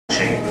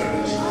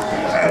chambers,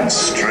 and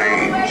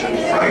strange and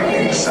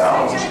frightening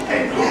sounds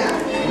echo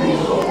through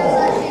the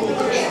hall.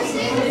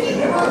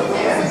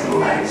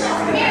 Candlelights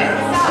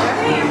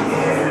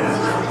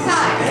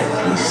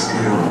deadly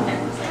still.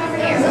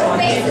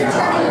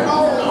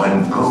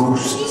 When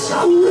ghosts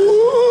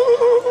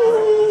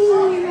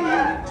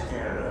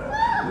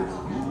terror with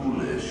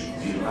ghoulish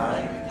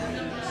delight.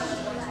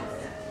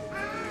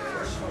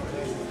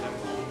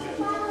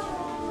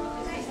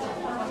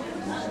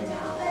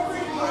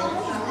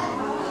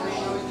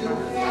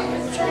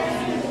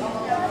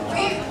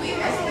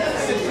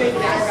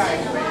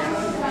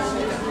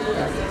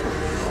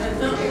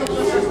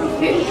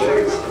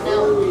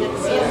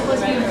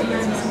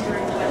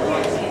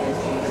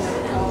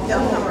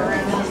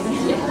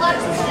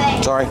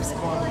 Sorry.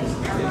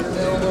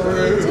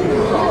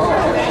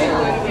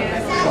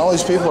 All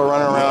these people are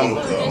running around.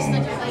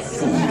 Welcome,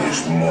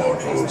 foolish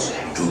mortals,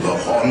 to the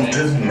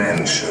haunted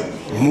mansion.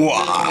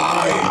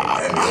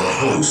 I am your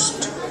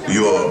host,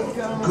 your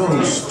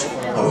ghost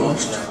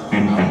host.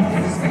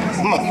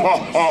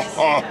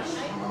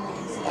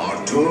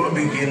 Our tour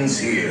begins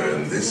here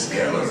in this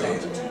gallery.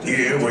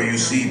 Here where you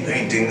see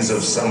paintings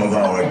of some of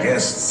our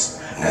guests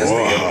as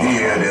they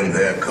appeared in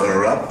their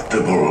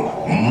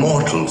corruptible,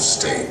 mortal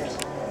state.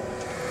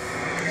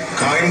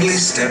 Kindly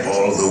step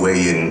all the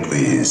way in,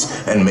 please,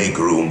 and make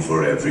room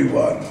for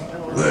everyone.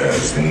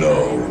 There's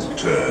no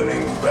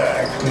turning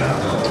back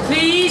now.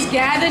 Please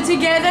gather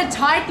together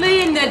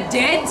tightly in the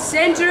dead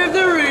center of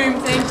the room,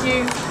 thank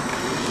you.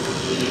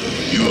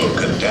 Your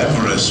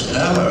cadaverous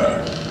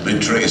pallor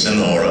betrays an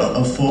aura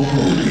of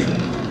foreboding.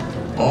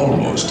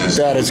 Almost as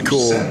That though is you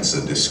cool. sense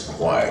a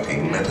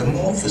disquieting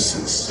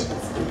metamorphosis.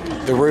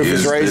 The roof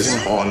is Is raising.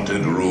 this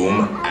haunted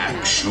room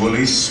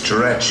actually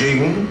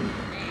stretching?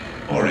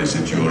 Or is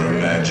it your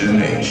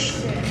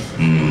imagination?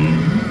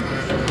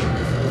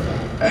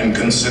 And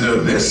consider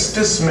this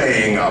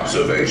dismaying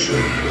observation.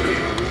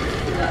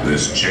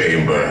 This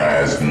chamber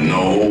has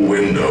no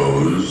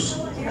windows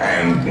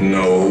and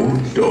no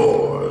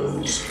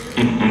doors.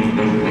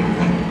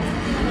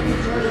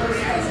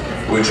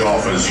 Which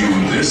offers you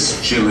this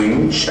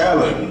chilling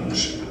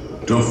challenge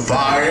to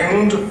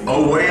find a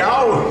way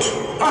out.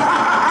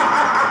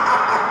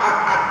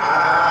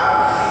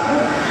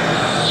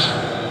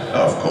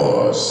 Of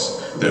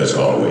course, there's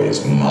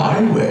always my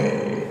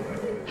way.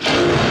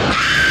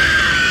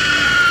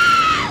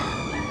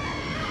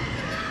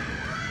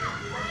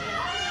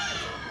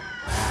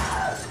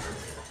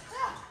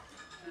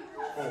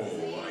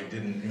 Oh, I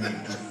didn't mean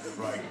to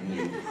frighten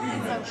you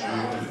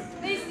prematurely.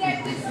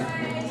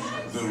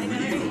 The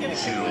real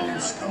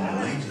chills come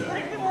later.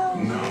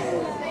 Now,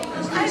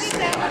 as they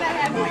say,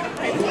 and we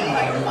continue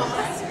our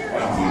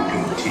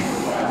routine.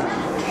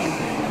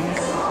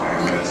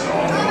 And that's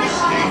almost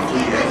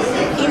safely.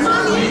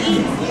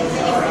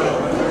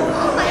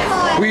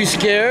 Were you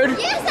scared?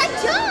 Yes, I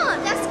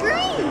jumped. I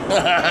screamed.